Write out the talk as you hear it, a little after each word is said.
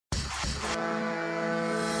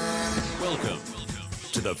Welcome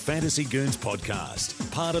to the Fantasy Goons podcast,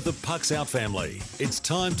 part of the Pucks Out family. It's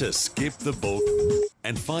time to skip the book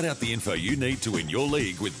and find out the info you need to win your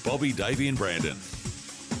league with Bobby, Davey, and Brandon.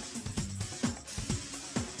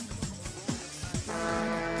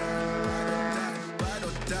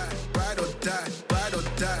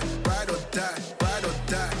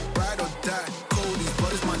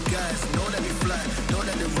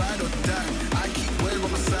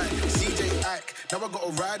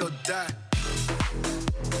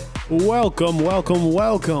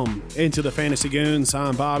 Welcome into the Fantasy Goons.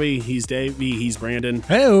 I'm Bobby, he's Davey, he's Brandon.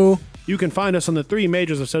 Hello. You can find us on the three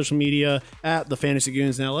majors of social media at the Fantasy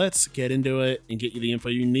Goons. Now let's get into it and get you the info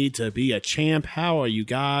you need to be a champ. How are you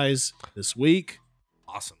guys this week?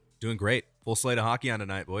 Awesome. Doing great. Full slate of hockey on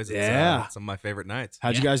tonight, boys. It's, Yeah. some of my favorite nights.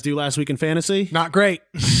 How'd you guys do last week in fantasy? Not great.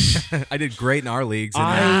 I did great in our leagues. And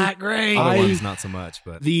Not great. other I- ones, not so much.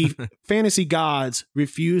 But The fantasy gods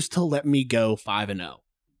refused to let me go 5-0.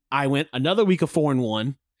 I went another week of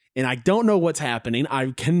 4-1, and I don't know what's happening.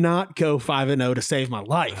 I cannot go 5-0 to save my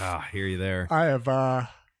life. I hear you there. I have I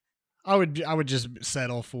would just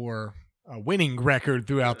settle for a winning record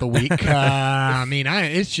throughout the week.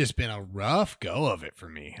 It's just been a rough go of it for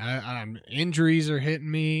me. Injuries are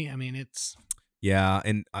hitting me. I mean, it's Yeah,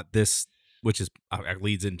 and this, which is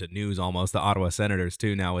leads into news almost. The Ottawa Senators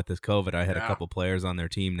too. Now with this COVID, I had a couple players on their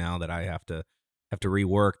team now that I have to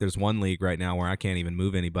rework. There's one league right now where I can't even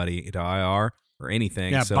move anybody to IR or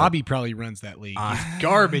anything. yeah. So Bobby probably runs that league. He's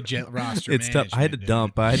garbage at roster. it's tough. I had to management,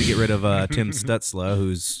 dump. I had to get rid of Tim Stutzla,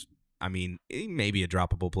 who's, I mean, he may be a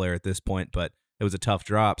droppable player at this point, but it was a tough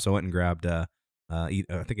drop. So I went and grabbed. I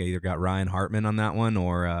think I either got Ryan Hartman on that one,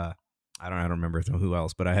 or I don't remember who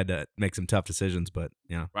else. But I had to make some tough decisions. But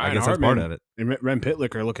yeah, I guess that's part of it. And Rem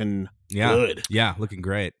Pitlick are looking Yeah, good. yeah, looking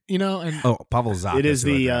great. You know, and Oh, Pavel Zacha. It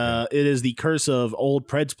is the curse of old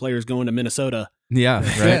Preds players going to Minnesota. yeah,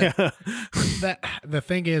 right. the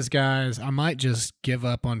thing is, guys, I might just give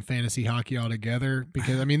up on fantasy hockey altogether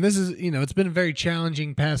because I mean, this is, it's been a very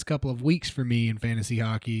challenging past couple of weeks for me in fantasy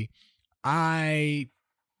hockey.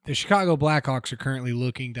 The Chicago Blackhawks are currently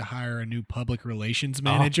looking to hire a new public relations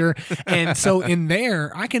manager. And so in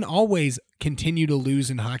there, I can always continue to lose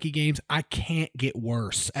in hockey games. I can't get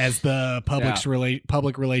worse as the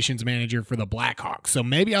public relations manager for the Blackhawks. So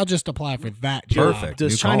maybe I'll just apply for that job. Perfect.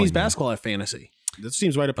 Does New Chinese calling, man. basketball have fantasy? That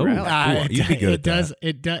seems right up your alley. You'd be good It at does.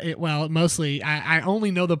 It does. Well, mostly I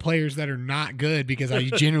only know the players that are not good because I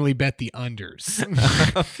generally bet the unders.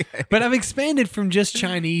 Okay. But I've expanded from just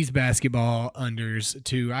Chinese basketball unders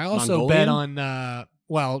to I also bet on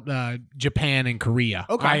Japan and Korea.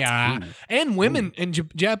 Okay. And women and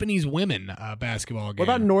Japanese women basketball games. What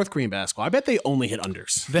about North Korean basketball? I bet they only hit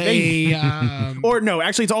unders. They Or no,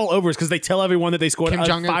 actually, it's all overs because they tell everyone that they scored Kim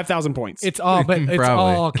Jong-un. 5,000 points. it's all Probably.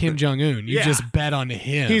 all Kim Jong Un. You Yeah. just bet on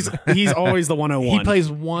him. He's always the 101. He plays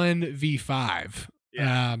 1v5.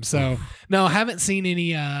 So no, haven't seen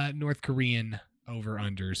any North Korean over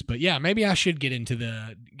unders, but yeah, maybe I should get into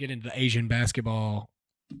the Asian basketball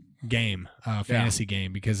game, fantasy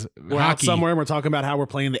game, because We're out hockey, somewhere and we're talking about how we're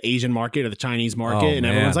playing the Asian market or the Chinese market, Oh, and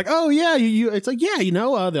man. everyone's like, "Oh yeah, you." It's like, yeah, the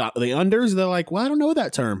unders. They're like, "Well, I don't know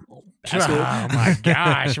that term." Oh my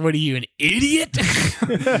gosh, what are you, an idiot?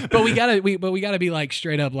 But we gotta be like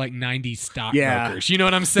straight up like 90s stockbrokers. You know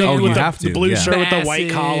what I'm saying? Oh, you With have to. The blue yeah. shirt with the white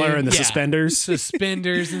Massive, collar and the yeah. suspenders.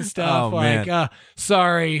 suspenders and stuff. Oh, man.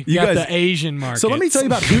 Sorry, You got guys- the Asian market. So let me tell you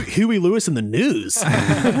about Huey Lewis in the news.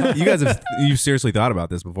 You seriously thought about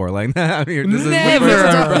this before? Like, I mean, this is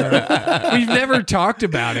Never. We've never talked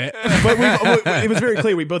about it. But it was very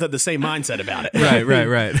clear we both had the same mindset about it.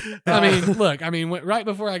 right. I mean, look, right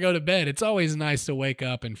before I go to bed, it's always nice to wake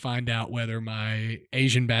up and find out whether my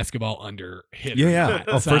Asian basketball under hit. or Yeah. not.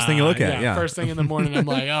 Oh, first thing you look at, yeah. First thing in the morning, I'm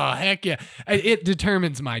like, oh, heck yeah. It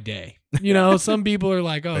determines my day. Some people are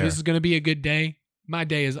like, oh, Fair. this is going to be a good day. My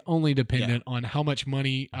day is only dependent on how much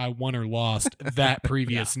money I won or lost that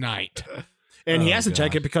previous night. And he Oh, has to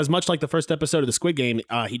check gosh. it because much like the first episode of the Squid Game,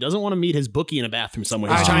 he doesn't want to meet his bookie in a bathroom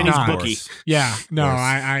somewhere. His I do Chinese not. bookie. Yeah, no, course.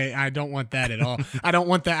 I don't want that at all. I don't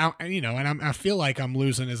want that, and I feel like I'm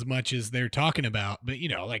losing as much as they're talking about. But,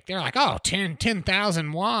 like, they're like, oh,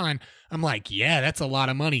 10,000 won. I'm like, yeah, that's a lot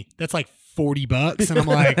of money. That's like $40.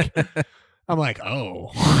 And I'm like, oh,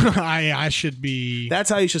 I should be. That's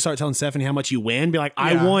how you should start telling Stephanie how much you win. Be like,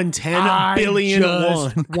 I Yeah. won 10 I billion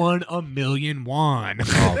just won. won a million won.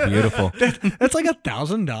 Oh, beautiful. That's like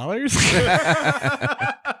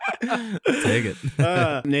 $1,000. Take it.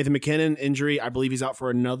 Nathan McKinnon injury. I believe he's out for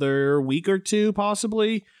another week or two,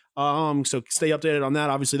 possibly. So stay updated on that.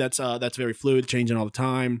 Obviously, that's very fluid, changing all the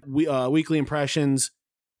time. Weekly impressions.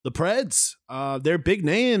 The Preds, their big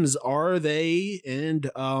names are they, and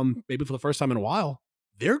maybe for the first time in a while,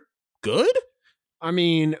 they're good. I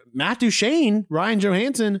mean, Matt Duchene, Ryan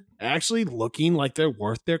Johansson, actually looking like they're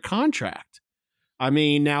worth their contract. I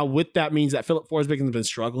mean, now with that means that Philip Forsberg has been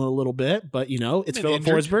struggling a little bit, but it's Been Philip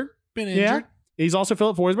injured. Forsberg. Been injured. Yeah, he's also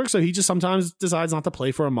Philip Forsberg, so he just sometimes decides not to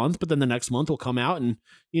play for a month, but then the next month will come out and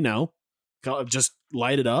just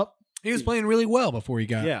light it up. He was playing really well before he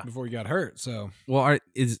got Yeah. hurt. So Well,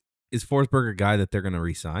 is Forsberg a guy that they're going to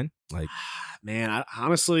re-sign? Like, Man,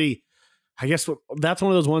 honestly, I guess that's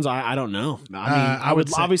one of those ones I don't know. I mean, I would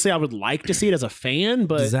say- obviously I would like to see it as a fan,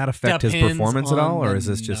 but does that affect his depends performance at all, on or the is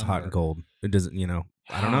this just hot and number. cold? It doesn't,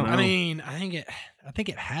 I don't know. No. I mean, I think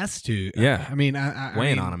it has to. Yeah. I mean, I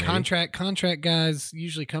Weighing mean, on him, maybe. contract guys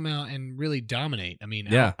usually come out and really dominate. I mean,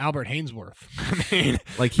 Yeah. Albert Hainsworth. I mean,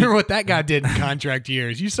 Like he, remember what that guy did in contract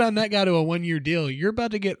years? You sign that guy to a 1-year deal, you're about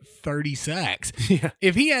to get 30 sacks. yeah.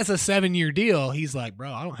 If he has a 7-year deal, he's like,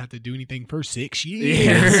 bro, I don't have to do anything for 6 years.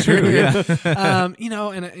 Yeah, it's true, yeah.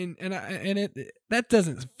 And it that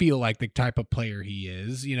doesn't feel like the type of player he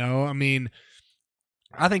is. I mean,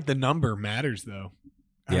 I think the number matters though.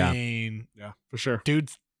 Yeah. I mean, Yeah, for sure.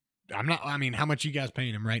 dude's. I mean, how much you guys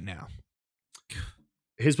paying him right now?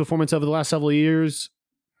 His performance over the last several years,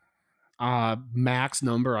 max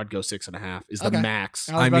number, I'd go 6.5 is the Okay. max.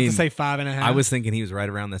 I was I about mean, to say 5.5. I was thinking he was right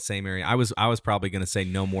around the same area. I was probably going to say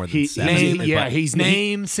no more than He- 7. he's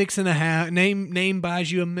name 6.5. Name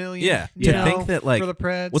buys you $1 million. Yeah. you To know, think that, like, for the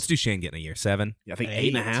Preds. What's Duchene getting a year? 7, I think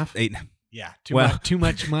 8. 8.5. 8. Yeah, Well- too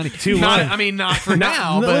much money. Too Not- much. I mean, not for Not-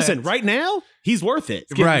 now. no, but listen, right now he's worth it.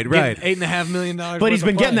 Right. $8.5 million. But he's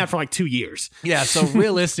been getting that for like 2 years. Yeah, so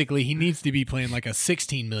realistically, he needs to be playing like a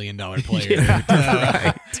 $16 million player.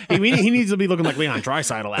 Yeah. He needs to be looking like Leon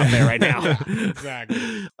Draisaitl out there right now.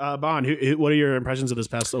 Exactly. Bond, what are your impressions of this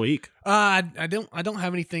past week? I don't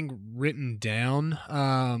have anything written down.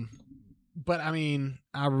 But I mean,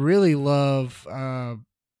 I really love. I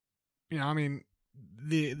mean,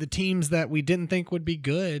 the teams that we didn't think would be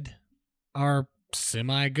good are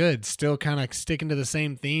semi good. Still kind of sticking to the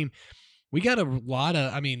same theme. We got a lot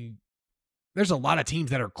of. I mean, there's a lot of teams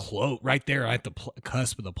that are right there at the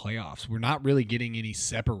cusp of the playoffs. We're not really getting any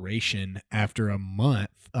separation after a month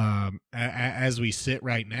as we sit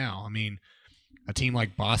right now. I mean, a team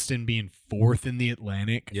like Boston being 4th in the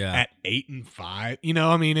Atlantic at 8-5.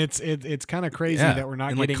 I mean, it's kind of crazy that we're not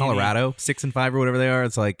and getting like Colorado 6-5 or whatever they are.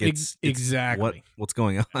 It's like it's exactly what's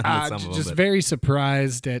going on with some of them. Just but- very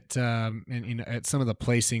surprised at at some of the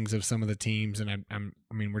placings of some of the teams, and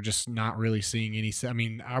I mean, we're just not really seeing any. I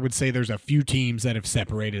mean, I would say there's a few teams that have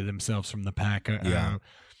separated themselves from the pack.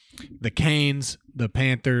 The Canes, the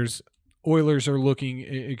Panthers, Oilers are looking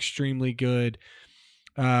extremely good.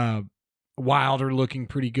 Wild are looking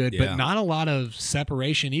pretty good, but not a lot of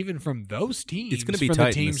separation even from those teams. It's going to be from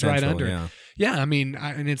tight the teams in the right Central, under. Yeah. Yeah, I mean,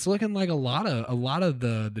 and it's looking like a lot of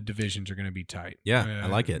the divisions are going to be tight. Yeah, I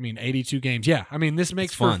like it. I mean, 82 games. Yeah, I mean, this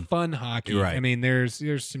makes for fun. fun hockey. You're right. I mean, there's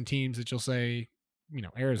some teams that you'll say,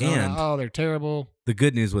 Arizona, And- they're terrible. The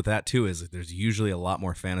good news with that too is that there's usually a lot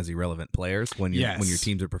more fantasy relevant players when your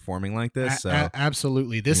teams are performing like this. So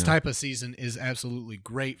Absolutely, this Yeah. type of season is absolutely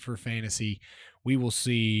great for fantasy. We will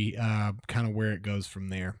see kind of where it goes from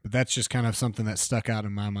there, but that's just kind of something that stuck out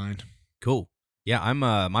in my mind. cool. Yeah, I'm.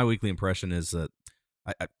 My weekly impression is that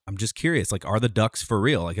I'm just curious. Like, are the Ducks for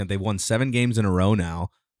real? Like, they've won 7 games in a row now.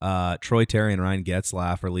 Troy Terry and Ryan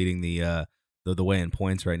Getzlaf are leading the way in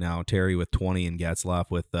points right now. Terry with 20 and Getzlaf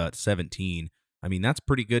with 17. I mean, that's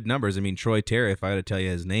pretty good numbers. I mean, Troy Terry, if I had to tell you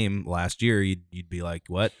his name last year, you'd be like,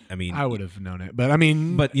 what? I mean, I would have known it, but I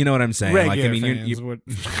mean, but you know what I'm saying? Like, I regular mean, fans would.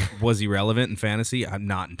 was he relevant in fantasy? I'm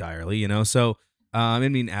not entirely, So, I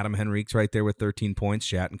mean, Adam Henrique's right there with 13 points,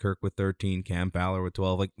 Shattenkirk with 13, Cam Fowler with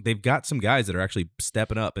 12. Like, they've got some guys that are actually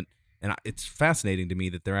stepping up, and it's fascinating to me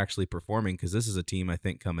that they're actually performing because this is a team I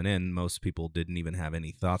think coming in most people didn't even have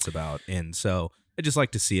any thoughts about, and so I just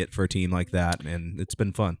like to see it for a team like that, and it's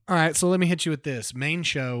been fun. All right, so let me hit you with this. Main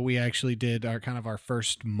show, we actually did our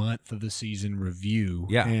first month of the season review.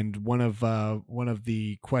 Yeah. And one of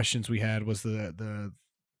the questions we had was the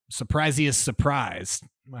surprisiest surprise.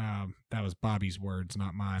 That was Bobby's words,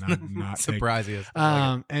 not mine. I'm not Surprise you.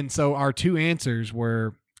 and so our 2 answers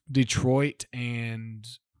were Detroit and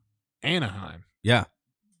Anaheim. Yeah.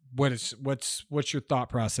 What's your thought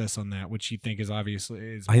process on that? Which you think is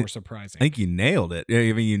obviously I more surprising? I think you nailed it.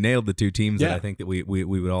 I mean, you nailed the 2 teams that Yeah. I think that we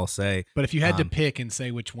would all say. But if you had to Um, pick and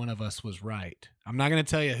say which one of us was right, I'm not going to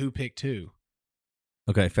tell you who picked who.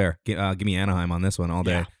 Okay, fair. Give me Anaheim on this one all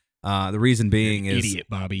day. The reason being You're an is idiot,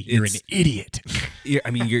 Bobby. You're an idiot.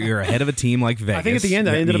 you're ahead of a team like Vegas. I think at the end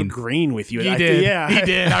I ended up agreeing with you. He I- did. Yeah, He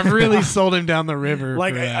did. I really sold him down the river.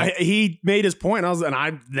 Like for that. he made his point, and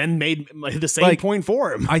I then made the same point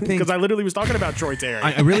for him. I think- because I literally was talking about Troy Terry.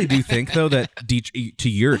 I really do think though that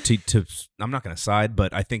I'm not going to side,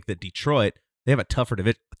 but I think that Detroit, they have a tougher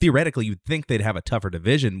division. Theoretically, you'd think they'd have a tougher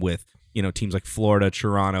division with teams like Florida,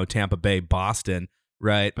 Toronto, Tampa Bay, Boston,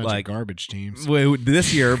 right? Bunch like of garbage teams.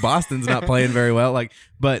 this year, Boston's not playing very well.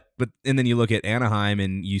 But and then you look at Anaheim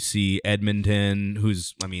and you see Edmonton,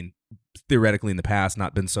 who's theoretically in the past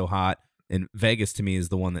not been so hot, and Vegas to me is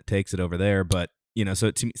the one that takes it over there. But so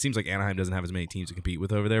it seems like Anaheim doesn't have as many teams to compete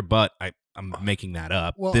with over there. But I'm making that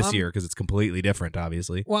up this year because it's completely different,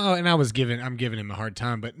 obviously. Well, and I'm giving him a hard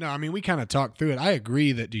time, but no, we kind of talked through it. I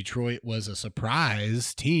agree that Detroit was a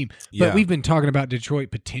surprise team, but we've been talking about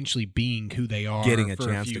Detroit potentially being who they are, getting a for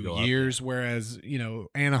chance a to few go up. years. Whereas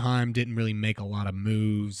Anaheim didn't really make a lot of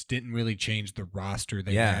moves, didn't really change the roster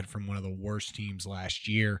they had from one of the worst teams last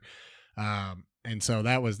year. And so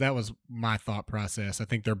that was my thought process. I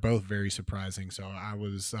think they're both very surprising. So I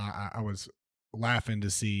was laughing to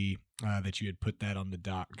see that you had put that on the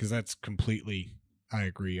dock because that's completely. I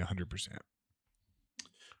agree 100%.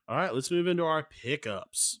 All right, let's move into our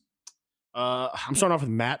pickups. I'm starting off with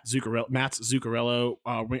Matt Zuccarello,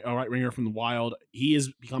 right winger from the Wild. He has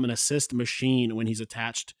become an assist machine when he's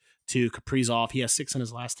attached to Kaprizov. He has 6 in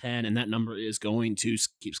his last 10, and that number is going to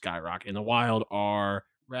keep skyrocketing. The Wild are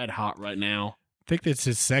red hot right now. I think that's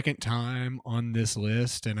his second time on this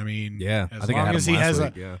list, and I think long I had as him he last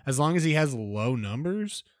has week, as long as he has low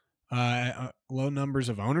numbers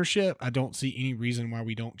of ownership, I don't see any reason why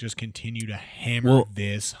we don't just continue to hammer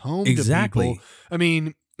this home exactly. to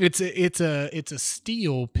people. It's a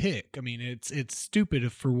steal pick. It's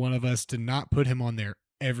stupid for one of us to not put him on there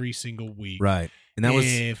every single week, right? And that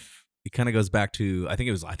it kind of goes back to I think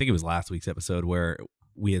it was last week's episode where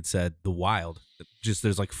we had said the Wild. Just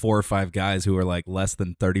there's like 4 or 5 guys who are like less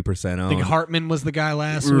than 30% owned. I think Hartman was the guy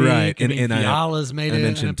last right. week. And Fiala's made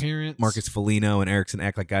an appearance. Marcus Foligno and Eriksson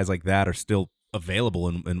Ek, like guys like that are still available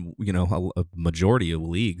in a majority of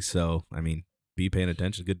leagues. So be paying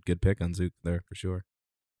attention. Good pick on Zook there for sure.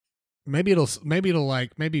 Maybe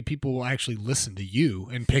people will actually listen to you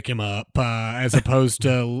and pick him up as opposed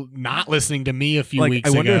to not listening to me a few weeks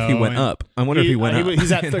ago. I wonder if he went up. I wonder if he went up.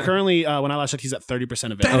 He's at currently when I last checked, he's at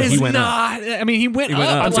 30% available. That is he went not. up. He went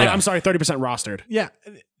up. I'm sorry, 30% rostered. Yeah.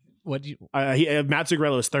 What you? Matt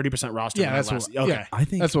Zuccarello is 30% rostered. Yeah, that's what. Okay. Yeah, I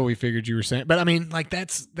think that's what we figured you were saying. But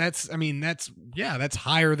that's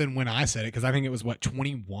higher than when I said it because I think it was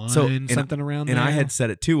 21 something around there. And I had said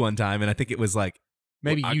it too one time, and I think it was like.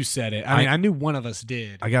 Maybe you said it. I knew one of us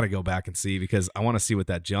did. I got to go back and see because I want to see what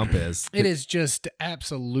that jump is. It is just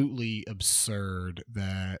absolutely absurd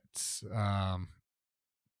that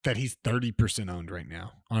he's 30% owned right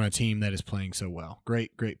now on a team that is playing so well.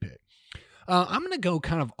 Great pick. I'm going to go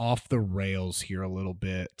kind of off the rails here a little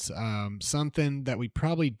bit. Something that we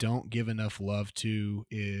probably don't give enough love to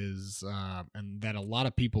is, and that a lot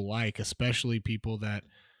of people like, especially people that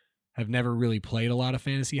have never really played a lot of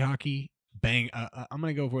fantasy hockey. I'm going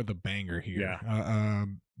to go for the banger here. Yeah.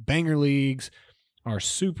 Banger leagues are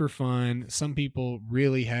super fun. Some people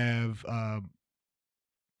really has a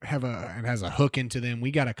hook into them. We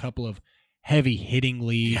got a couple of heavy hitting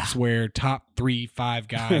leagues where top 3-5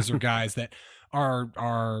 guys are guys that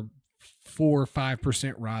are 4 or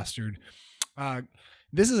 5% rostered.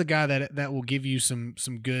 This is a guy that will give you some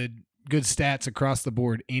good stats across the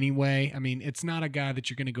board anyway. It's not a guy that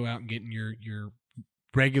you're going to go out and get in your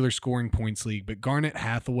regular scoring points league, but Garnet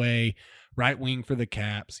Hathaway, right wing for the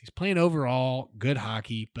Caps. He's playing overall good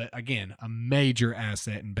hockey, but again, a major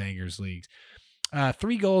asset in bangers leagues.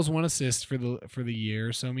 3 goals, 1 assist for the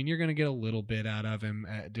year. So you're going to get a little bit out of him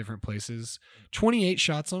at different places. 28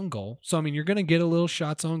 shots on goal. So you're going to get a little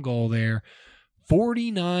shots on goal there.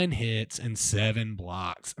 49 hits and 7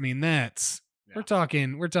 blocks. That's We're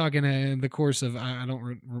talking in the course of, I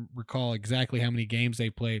don't recall exactly how many games they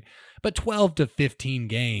played, but 12 to 15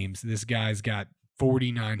 games, this guy's got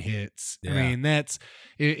 49 hits. Yeah. That's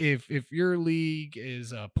if your league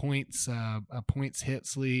is a points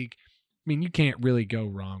hits league, you can't really go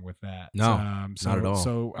wrong with that. No, not at all.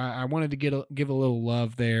 So I wanted to give a little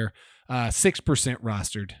love there. 6%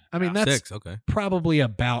 rostered. That's 6, okay. probably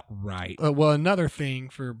about right. Well, another thing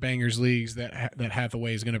for bangers leagues that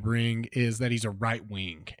Hathaway is going to bring is that he's a right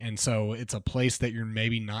wing, and so it's a place that you're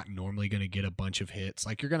maybe not normally going to get a bunch of hits.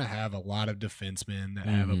 Like you're going to have a lot of defensemen that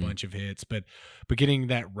have a bunch of hits, but getting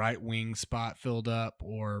that right wing spot filled up,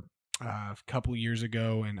 or a couple years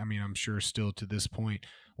ago, and I mean, I'm sure still to this point,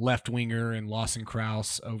 left winger and Lawson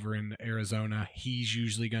Krause over in Arizona. He's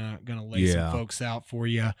usually gonna lay some folks out for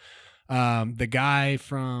you. The guy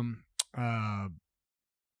from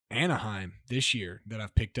Anaheim this year that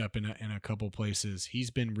I've picked up in a couple places,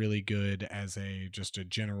 he's been really good as just a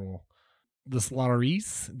general.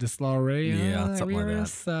 Deslauriers, Yeah, something like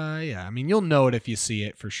that. Yeah, I mean, you'll know it if you see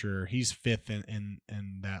it for sure. He's fifth in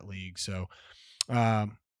that league. So,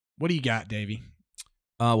 what do you got, Davey?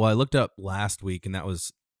 Well, I looked up last week, and I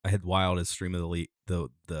had Wild as stream of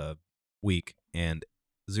the week, and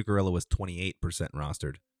Zuccarello was 28%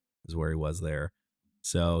 rostered, is where he was there.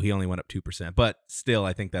 So he only went up 2%, but still,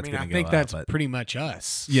 I think that's going to go I think up, that's but pretty much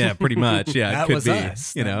us. Yeah, pretty much. Yeah, that it could was be.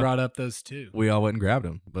 Us that brought up those two. We all went and grabbed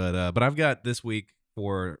them, but I've got this week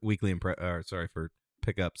for for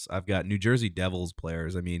pickups. I've got New Jersey Devils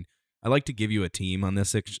players. I mean, I like to give you a team on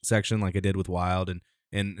this section, like I did with Wild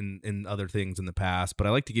and other things in the past, but I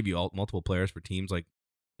like to give you multiple players for teams like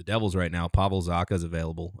the Devils right now. Pavel Zacha is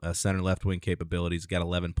available, center left wing capabilities. Got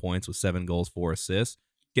 11 points with 7 goals, 4 assists.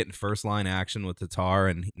 Getting first line action with Tatar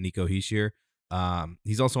and Nico Hischier.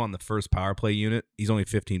 He's also on the first power play unit. He's only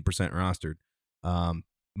 15% rostered.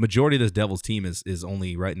 Majority of this Devils team is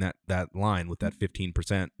only right in that line with that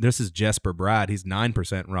 15%. This is Jesper Bratt. He's 9%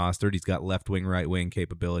 rostered. He's got left wing, right wing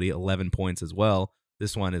capability, 11 points as well.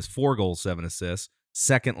 This one is 4 goals, 7 assists.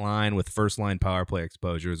 Second line with first line power play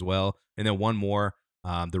exposure as well. And then one more.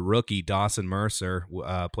 The rookie Dawson Mercer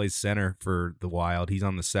plays center for the Wild. He's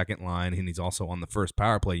on the second line, and he's also on the first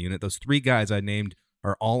power play unit. Those 3 guys I named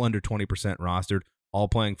are all under 20% rostered, all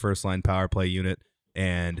playing first line power play unit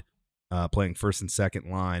and playing first and second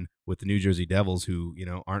line with the New Jersey Devils, who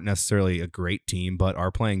aren't necessarily a great team but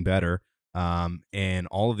are playing better. And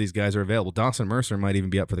all of these guys are available. Dawson Mercer might even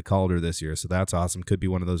be up for the Calder this year, so that's awesome. Could be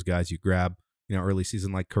one of those guys you grab. Early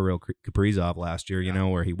season like Kirill Kaprizov last year,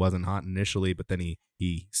 where he wasn't hot initially, but then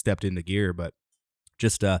he stepped into gear. But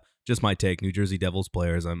just my take. New Jersey Devils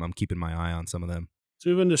players, I'm keeping my eye on some of them. Let's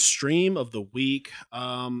move into stream of the week.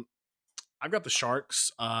 I've got the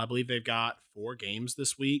Sharks. I believe they've got 4 games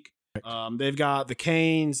this week. They've got the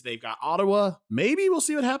Canes. They've got Ottawa. Maybe we'll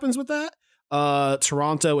see what happens with that.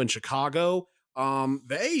 Toronto and Chicago.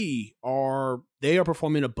 They are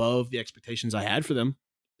performing above the expectations I had for them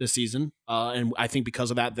this season, and I think because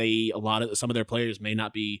of that, some of their players may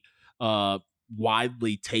not be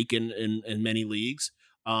widely taken in many leagues.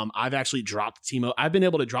 I've actually dropped Timo. I've been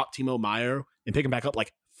able to drop Timo Meier and pick him back up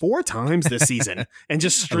like 4 times this season, and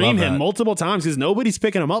just stream him multiple times because nobody's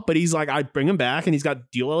picking him up. But he's like, I bring him back, and he's got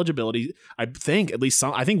dual eligibility. I think at least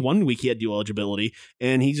I think 1 week he had dual eligibility,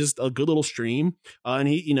 and he's just a good little stream. And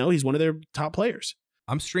he's one of their top players.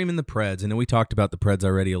 I'm streaming the Preds. I know we talked about the Preds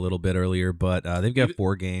already a little bit earlier, but they've got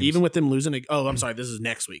 4 games. Even with them losing. I'm sorry. This is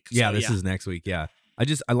next week. Yeah, this is next week. Yeah.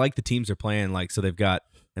 I like the teams they're playing. Like, so they've got,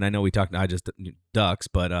 and I know we talked, Ducks,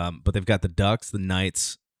 but they've got the Ducks, the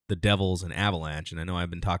Knights, the Devils, and Avalanche. And I know I've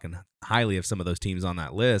been talking highly of some of those teams on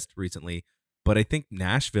that list recently, but I think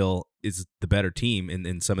Nashville is the better team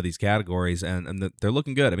in some of these categories, and they're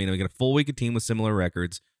looking good. I mean, we got a full week of team with similar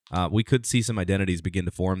records. We could see some identities begin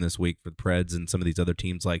to form this week for the Preds and some of these other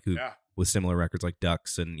teams with similar records like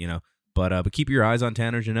Ducks and but keep your eyes on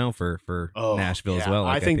Tanner Jeannot for Nashville as well.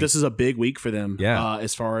 I think this is a big week for them. Yeah.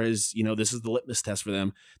 As far as this is the litmus test for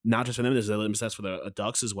them. Not just for them, this is the litmus test for the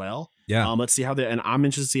Ducks as well. Yeah. Let's see and I'm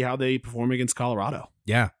interested to see how they perform against Colorado.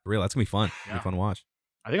 Yeah, for real. That's gonna be fun. It'll be fun to watch.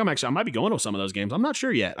 I think I might be going to some of those games. I'm not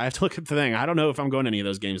sure yet. I have to look at the thing. I don't know if I'm going to any of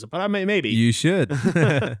those games, but I maybe. You should.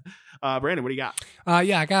 Brandon, what do you got?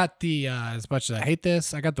 I got the, as much as I hate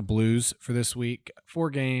this, I got the Blues for this week.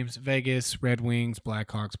 4 games: Vegas, Red Wings,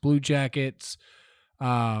 Blackhawks, Blue Jackets.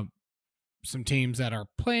 Some teams that are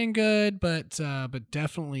playing good, but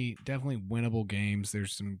definitely winnable games.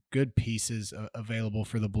 There's some good pieces available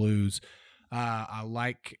for the Blues. I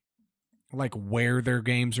like where their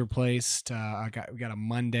games are placed. We got a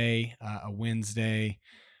Monday, a Wednesday,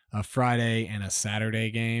 a Friday, and a Saturday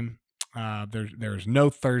game. There's no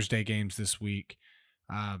Thursday games this week.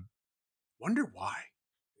 Wonder why.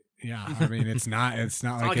 Yeah, I mean it's not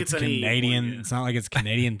like it's Canadian. It's not like it's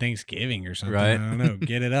Canadian Thanksgiving or something. Right. I don't know.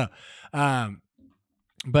 Get it up.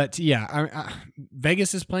 But yeah,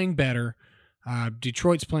 Vegas is playing better.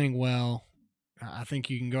 Detroit's playing well. I think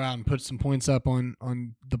you can go out and put some points up on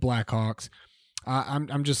the Blackhawks.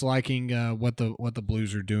 I'm just liking what the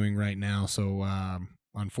Blues are doing right now. So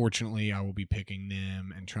unfortunately, I will be picking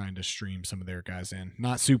them and trying to stream some of their guys in.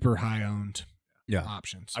 Not super high owned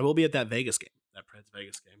options. I will be at that Vegas game, that Preds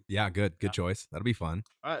Vegas game. Yeah, good choice. That'll be fun.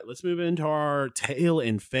 All right, let's move into our tail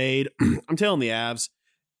and fade. I'm tailing the Avs.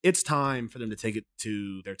 it's time for them to take it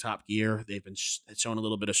to their top gear. They've been showing a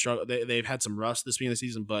little bit of struggle. They've had some rust this beginning of the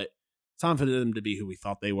season, but it's time for them to be who we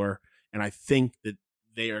thought they were. And I think that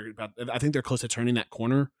they're close to turning that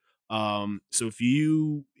corner. So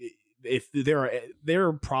if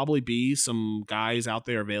there probably be some guys out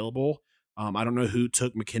there available. I don't know who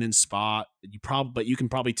took McKinnon's spot. But you can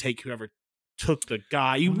probably take whoever took the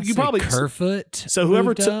guy. You probably Kerfoot. So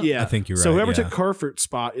whoever took, I think you're right. So whoever took Kerfoot's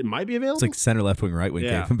spot, it might be available. It's like center, left wing, right wing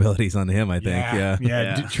capabilities on him. I think.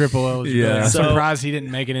 Yeah. Triple eligibility. Yeah. I'm So- surprised he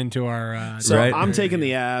didn't make it into our. So Right. I'm taking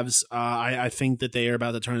the Avs. I think that they are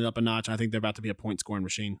about to turn it up a notch. I think they're about to be a point scoring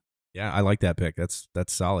machine. Yeah, I like that pick. That's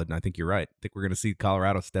solid, and I think you're right. I think we're going to see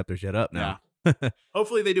Colorado step their shit up now.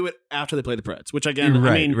 Hopefully they do it after they play the Preds, which again,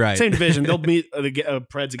 Right. same division. They'll meet the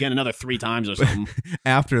Preds again another 3 times or something.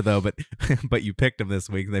 After though, but you picked them this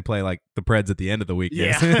week, and they play like the Preds at the end of the week.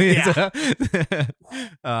 Yeah.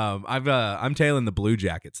 I'm tailing the Blue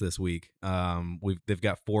Jackets this week. They've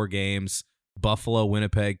got 4 games: Buffalo,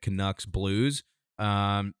 Winnipeg, Canucks, Blues.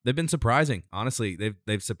 They've been surprising. Honestly,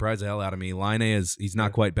 they've surprised the hell out of me. Laine he's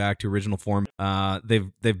not quite back to original form.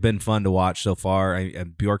 They've been fun to watch so far.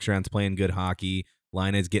 Bjorkstrand's playing good hockey.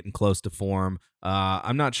 Laine's getting close to form.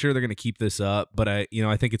 I'm not sure they're going to keep this up, but I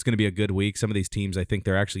think it's going to be a good week. Some of these teams, I think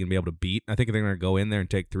they're actually going to be able to beat. I think they're going to go in there and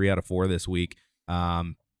take 3 out of 4 this week. But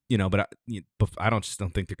I don't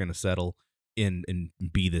think they're going to settle in and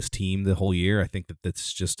be this team the whole year. I think that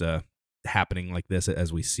that's just happening like this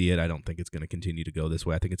as we see it. I don't think it's going to continue to go this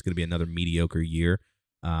way. I think it's going to be another mediocre year.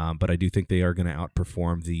 But I do think they are going to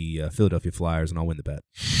outperform the Philadelphia Flyers, and I'll win the bet.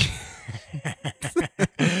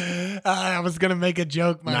 I was gonna make a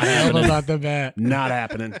joke Not myself happening. about the bet. Not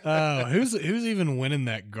happening. Oh, who's even winning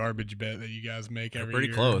that garbage bet that you guys make every Pretty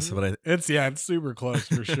year? close, but It's super close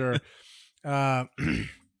for sure.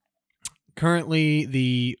 Currently,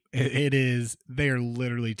 they are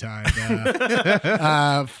literally tied.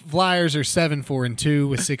 Flyers are 7-4-2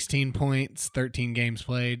 with 16 points, 13 games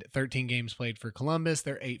played. 13 games played for Columbus.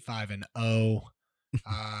 They're 8-5-0.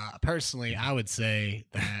 Personally, I would say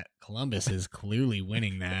that Columbus is clearly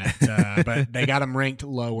winning that, but they got them ranked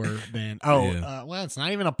lower than. Well, it's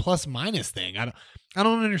not even a plus minus thing. I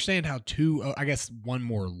don't understand how I guess one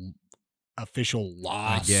more official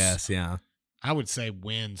loss. I guess, yeah. I would say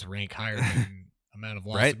wins rank higher than amount of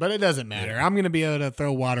losses, Right. but it doesn't matter. I'm going to be able to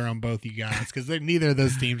throw water on both you guys because neither of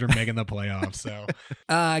those teams are making the playoffs. So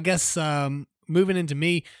I guess moving into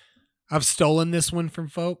me, I've stolen this one from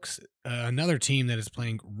folks. Another team that is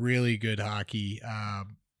playing really good hockey,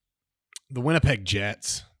 the Winnipeg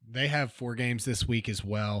Jets. They have 4 games this week as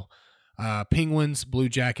well. Penguins, Blue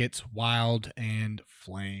Jackets, Wild, and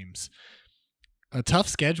Flames. A tough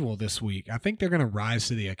schedule this week. I think they're going to rise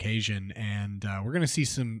to the occasion, and we're going to see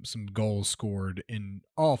some goals scored in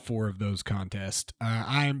all 4 of those contests.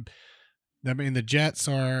 The Jets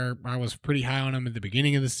I was pretty high on them at the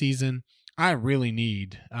beginning of the season. I really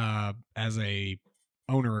need, as a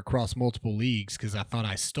owner across multiple leagues, because I thought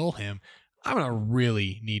I stole him, I'm going to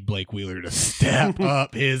really need Blake Wheeler to step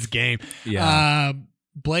up his game. Yeah.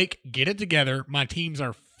 Blake, get it together. My teams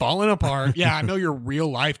are falling apart. Yeah, I know your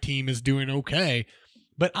real life team is doing okay,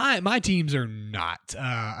 but my teams are not.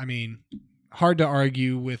 Hard to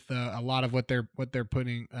argue with a lot of what they're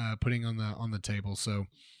putting on the table. So,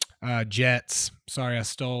 Jets. Sorry, I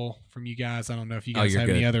stole from you guys. I don't know if you guys have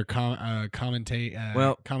any other commentary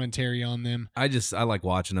on them. I like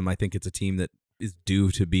watching them. I think it's a team that is due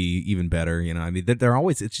to be even better. They're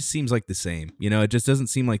always, it just seems like the same. It just doesn't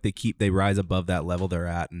seem like they rise above that level they're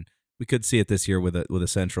at. And we could see it this year with a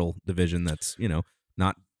central division that's,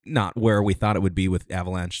 not where we thought it would be with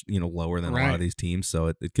Avalanche, lower than a lot of these teams. So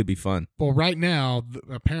it could be fun. Well, right now,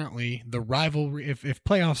 apparently the rivalry, if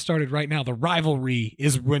playoffs started right now, the rivalry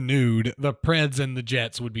is renewed. The Preds and the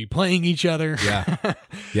Jets would be playing each other. Yeah.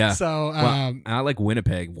 Yeah. So, I like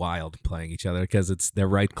Winnipeg Wild playing each other because they're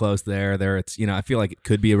right close there. I feel like it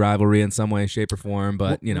could be a rivalry in some way, shape, or form,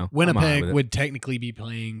 but Winnipeg would technically be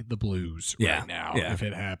playing the Blues right now if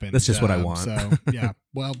it happened. That's just what I want. So, yeah.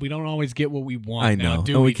 Well, we don't always get what we want. I know.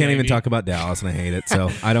 Now, we can't even talk about Dallas, and I hate it, so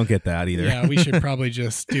I don't get that either. Yeah, we should probably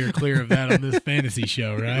just steer clear of that on this fantasy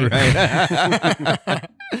show, right? Right.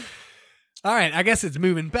 All right, I guess it's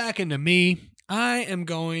moving back into me. I am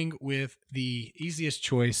going with the easiest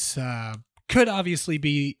choice. Could obviously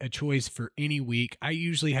be a choice for any week. I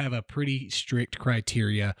usually have a pretty strict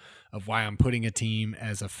criteria of why I'm putting a team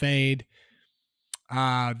as a fade.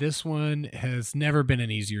 This one has never been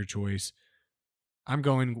an easier choice. I'm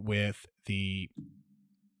going with the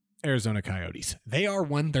Arizona Coyotes. They are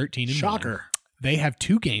 1-13 and Shocker. They have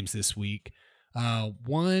 2 games this week.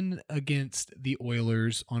 One against the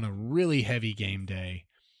Oilers on a really heavy game day.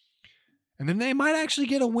 And then they might actually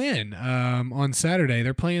get a win on Saturday.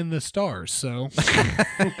 They're playing the Stars, so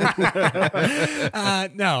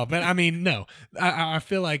no. But I mean, no. I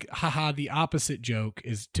feel like, the opposite joke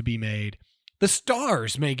is to be made. The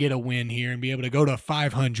Stars may get a win here and be able to go to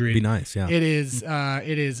 500. Be nice, yeah. It is.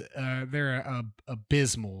 They're a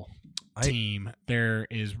abysmal team. There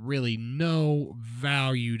is really no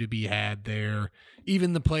value to be had there.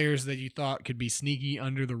 Even the players that you thought could be sneaky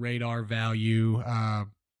under the radar value,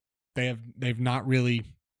 they've not really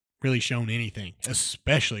shown anything,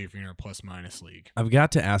 especially if you're in a plus minus league. I've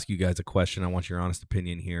got to ask you guys a question. I want your honest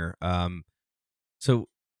opinion here. So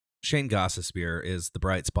Shane Gostisbehere is the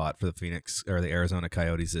bright spot for the Phoenix or the Arizona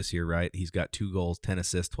Coyotes this year, right? He's got 2 goals, 10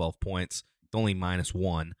 assists, 12 points. It's only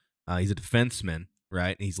 -1. He's a defenseman,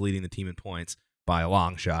 right? He's leading the team in points by a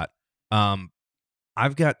long shot.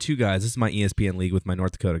 I've got 2 guys. This is my ESPN league with my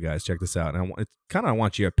North Dakota guys. Check this out. And I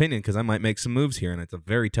want your opinion because I might make some moves here, and it's a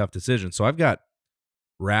very tough decision. So I've got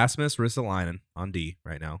Rasmus Ristolainen on D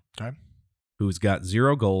right now, okay, who's got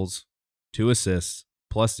 0 goals, 2 assists,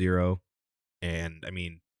 +0, and I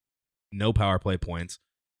mean, no power play points.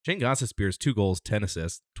 Shane Gostisbehere's 2 goals, 10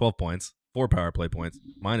 assists, 12 points, 4 power play points,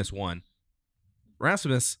 -1.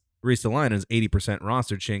 Rasmus Ristolainen is 80%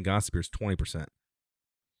 rostered. Shane Gostisbehere's 20%.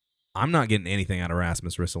 I'm not getting anything out of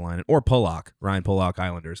Rasmus Ristolainen or Pulock, Ryan Pulock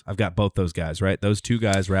Islanders. I've got both those guys, right? Those 2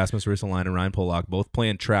 guys, Rasmus Ristolainen, Ryan Pulock, both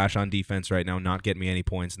playing trash on defense right now, not getting me any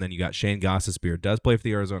points. And then you got Shane Gostisbehere, does play for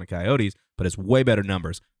the Arizona Coyotes, but it's way better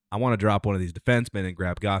numbers. I want to drop one of these defensemen and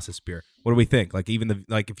grab Gostisbehere. What do we think? Like, even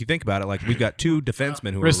if you think about it, like, we've got 2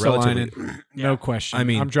 defensemen who are relatively, no question. I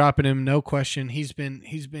mean, I'm dropping him, no question. He was a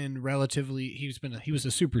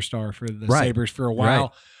superstar for the Right. Sabres for a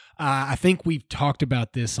while. I think we've talked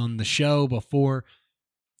about this on the show before.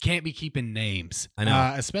 Can't be keeping names. I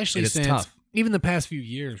know. Especially It's since tough. even the past few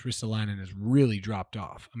years, Ristolainen has really dropped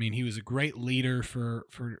off. I mean, he was a great leader for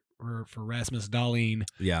Rasmus Dahlin.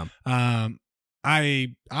 Yeah.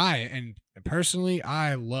 I personally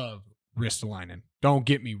love Ristolainen. Don't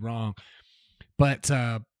get me wrong, but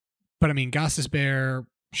I mean, Gostisbehere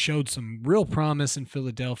showed some real promise in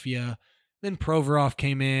Philadelphia. Then Provorov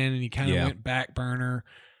came in and he kind of went back burner.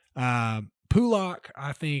 Pulock,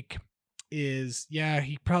 I think,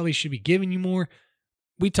 he probably should be giving you more.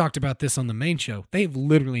 We talked about this on the main show. They've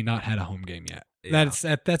literally not had a home game yet. Yeah. That's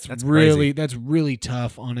crazy. really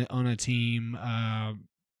tough on a team.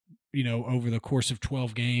 Over the course of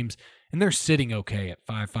 12 games, and they're sitting okay at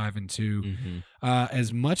 5-5-2. Mm-hmm.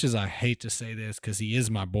 As much as I hate to say this, because he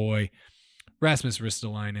is my boy, Rasmus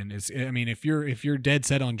Ristolainen is. I mean, if you're dead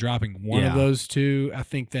set on dropping one of those 2, I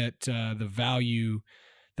think that the value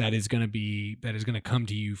that is going to come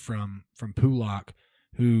to you from Pulock,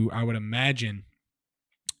 who I would imagine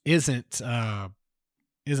isn't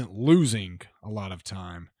losing a lot of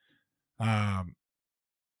time. I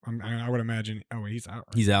would imagine. Oh, he's out.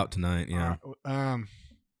 He's out tonight. Yeah. I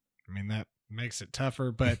mean, that makes it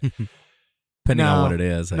tougher, but depending on what it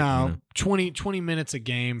is. 20 minutes a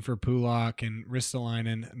game for Pulock, and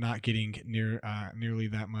Ristolainen not getting nearly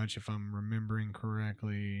that much, if I'm remembering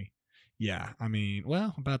correctly. Yeah, I mean,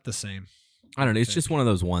 well, about the same. I don't know. It's just one of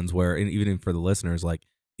those ones where, even for the listeners, like,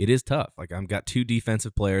 it is tough. Like, I've got 2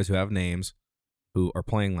 defensive players who have names who are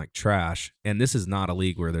playing like trash, and this is not a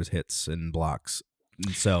league where there's hits and blocks.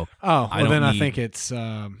 So, I think it's.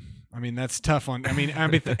 I mean, that's tough on. I mean,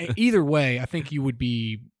 either way, I think you would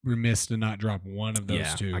be remiss to not drop one of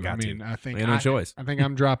those 2. I think no choice. I think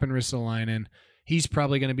I'm dropping Ristolainen. He's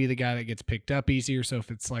probably going to be the guy that gets picked up easier. So if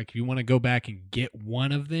it's like you want to go back and get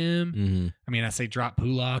one of them, mm-hmm. I mean, I say drop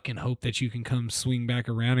Pulock and hope that you can come swing back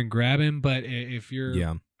around and grab him. But if you're,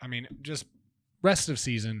 I mean, just rest of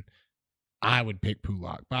season, I would pick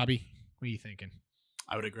Pulock. Bobby, what are you thinking?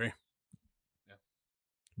 I would agree.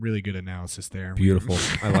 Really good analysis there. Beautiful.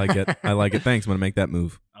 I like it. Thanks. I'm going to make that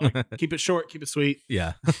move. Keep it short. Keep it sweet.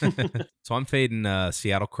 Yeah. So I'm fading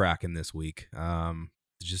Seattle Kraken this week.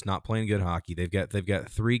 Just not playing good hockey. They've got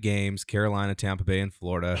 3 games: Carolina, Tampa Bay, and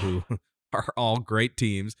Florida, who are all great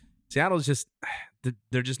teams. Seattle's just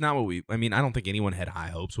they're just not what I mean, I don't think anyone had high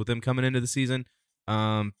hopes with them coming into the season.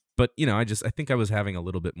 But I think I was having a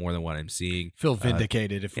little bit more than what I'm seeing. Feel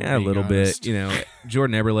vindicated if we're being a little honest. bit.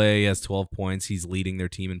 Jordan Eberle has 12 points. He's leading their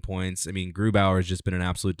team in points. I mean, Grubauer has just been an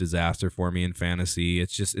absolute disaster for me in fantasy.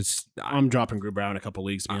 I'm dropping Grubauer in a couple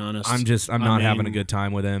leagues, to be honest. I'm not having a good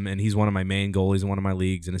time with him, and he's one of my main goalies in one of my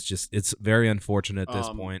leagues, and it's very unfortunate at this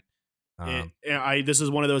point. This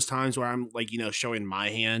is one of those times where I'm like, showing my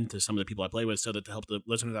hand to some of the people I play with, so that to help the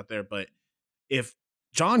listeners out there. But if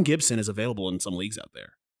John Gibson is available in some leagues out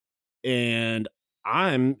there, and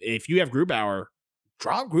if you have Grubauer,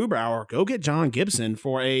 drop Grubauer, go get John Gibson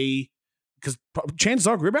for a because chances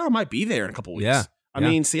are Grubauer might be there in a couple weeks. Yeah. I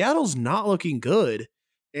mean, Seattle's not looking good.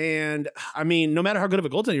 And I mean, no matter how good of a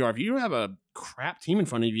goaltender you are, if you have a crap team in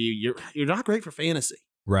front of you, you're not great for fantasy.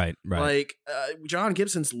 Right. Like John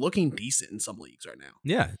Gibson's looking decent in some leagues right now.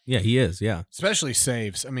 Yeah, he is. Yeah. Especially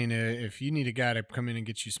saves. I mean, if you need a guy to come in and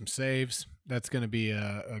get you some saves, that's going to be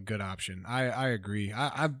a good option. I agree.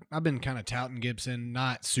 I've been kind of touting Gibson,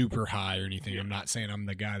 not super high or anything. I'm not saying I'm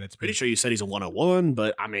the guy that's Pretty sure you said he's a 101,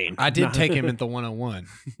 but I mean, I did take him at the 101.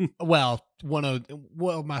 Well,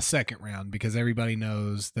 my second round, because everybody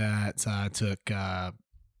knows that I took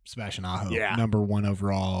Sebastian Aho, number 1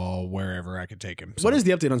 overall, wherever I could take him. So. What is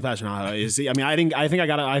the update on Sebastian Aho? Is he? I mean, I think I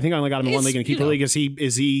only got him in one league in a keeper league. Is he?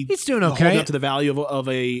 He's doing okay. Holding up to the value of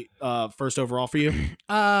a first overall for you?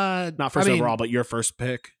 Not first overall, but your first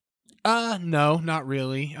pick. No, not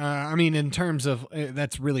really. I mean, in terms of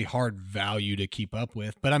that's really hard value to keep up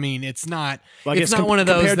with, but I mean, it's not. Well, it's not one of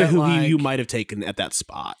those compared to who like, you might have taken at that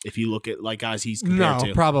spot. If you look at like guys he's compared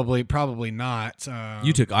to, probably not.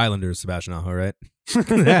 You took Islanders, Sebastian Aho, right?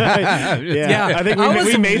 yeah. I think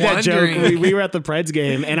we made that joke. We were at the Preds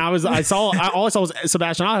game, and all I saw was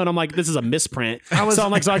Sebastian Aho, and I'm like, this is a misprint. So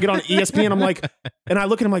I get on ESPN, I'm like, and I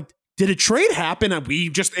look at him like, did a trade happen and we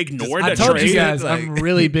just ignored the trade? I told you guys, I'm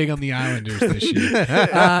really big on the Islanders this year.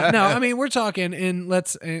 No, I mean, we're talking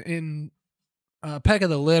in peck of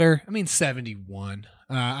the litter. I mean, 71.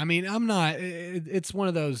 I mean, I'm not. It's one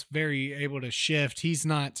of those very able to shift. He's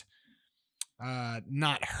not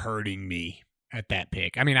hurting me at that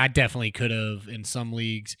pick. I mean, I definitely could have in some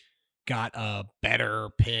leagues got a better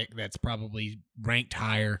pick that's probably ranked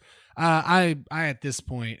higher. I at this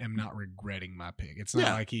point am not regretting my pick. It's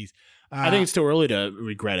not like he's. I think it's too early to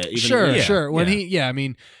regret it. Sure. When I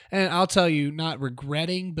mean, and I'll tell you, not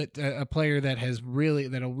regretting, but a player that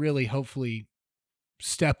that'll really hopefully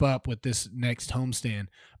step up with this next homestand.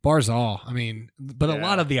 Barzal. I mean, but a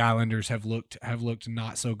lot of the Islanders have looked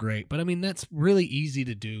not so great. But I mean, that's really easy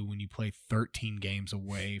to do when you play 13 games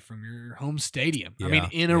away from your home stadium. I mean,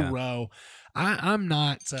 in a row. I'm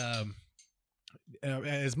not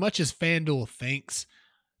as much as FanDuel thinks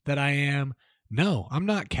that I am. No, I'm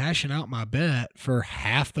not cashing out my bet for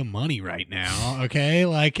half the money right now. Okay,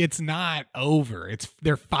 like it's not over.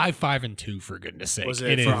 They're 5-5-2 for goodness sake. Was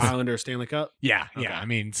it for Islander Stanley Cup? Yeah, okay. Yeah. I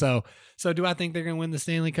mean, so do I think they're going to win the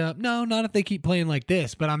Stanley Cup? No, not if they keep playing like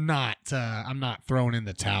this. But I'm not throwing in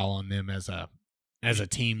the towel on them as a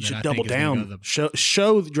team. You should double down. Show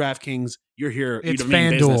DraftKings you're here. It's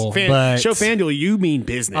FanDuel, but show FanDuel you mean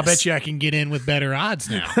business. I bet you I can get in with better odds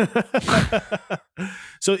now.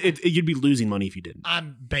 So you'd be losing money if you didn't.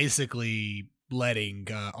 I'm basically letting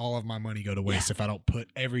all of my money go to waste if I don't put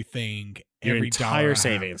every entire dollar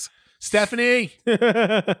savings. Stephanie,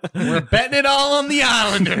 we're betting it all on the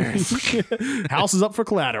Islanders. House is up for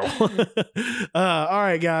collateral. All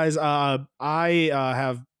right, guys. I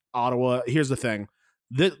have Ottawa. Here's the thing: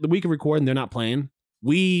 the week of recording, they're not playing.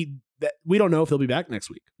 We don't know if they'll be back next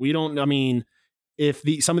week. We don't. I mean, if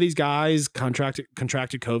some of these guys contracted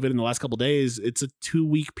COVID in the last couple of days, it's a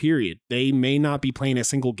 2-week period. They may not be playing a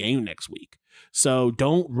single game next week. So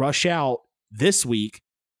don't rush out this week,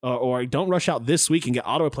 or don't rush out this week and get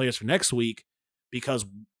Ottawa players for next week because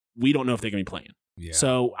we don't know if they're going to be playing. Yeah.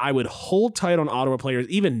 So I would hold tight on Ottawa players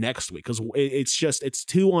even next week because it's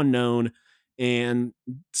too unknown. And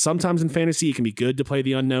sometimes in fantasy, it can be good to play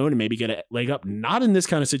the unknown and maybe get a leg up. Not in this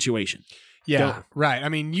kind of situation. Yeah, right. I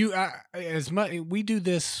mean, we do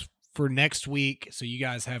this for next week, so you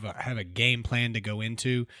guys have a game plan to go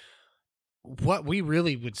into. What we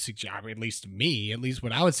really would suggest, at least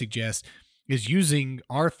what I would suggest, is using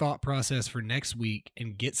our thought process for next week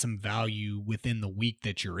and get some value within the week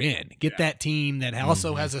that you're in. Get that team that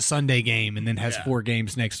also has a Sunday game and then has 4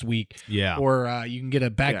 games next week. Yeah. Or you can get a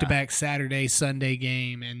back-to-back Saturday, Sunday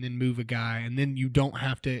game and then move a guy. And then you don't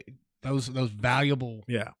have to those valuable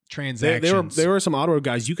transactions. There were some Ottawa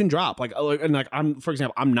guys you can drop. For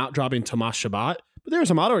example, I'm not dropping Tomas Chabot, but there are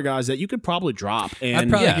some Ottawa guys that you could probably drop. And I'd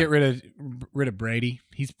probably get rid of Brady.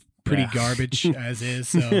 He's pretty garbage as is.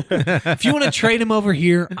 So if you want to trade him over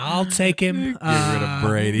here, I'll take him. Get rid of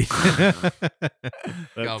Brady. Come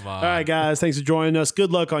on. All right, guys. Thanks for joining us.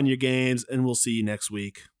 Good luck on your games, and we'll see you next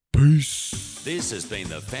week. Peace. This has been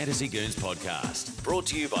the Fantasy Goons podcast, brought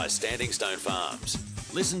to you by Standing Stone Farms.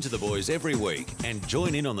 Listen to the boys every week and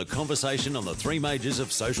join in on the conversation on the 3 majors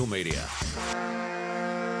of social media.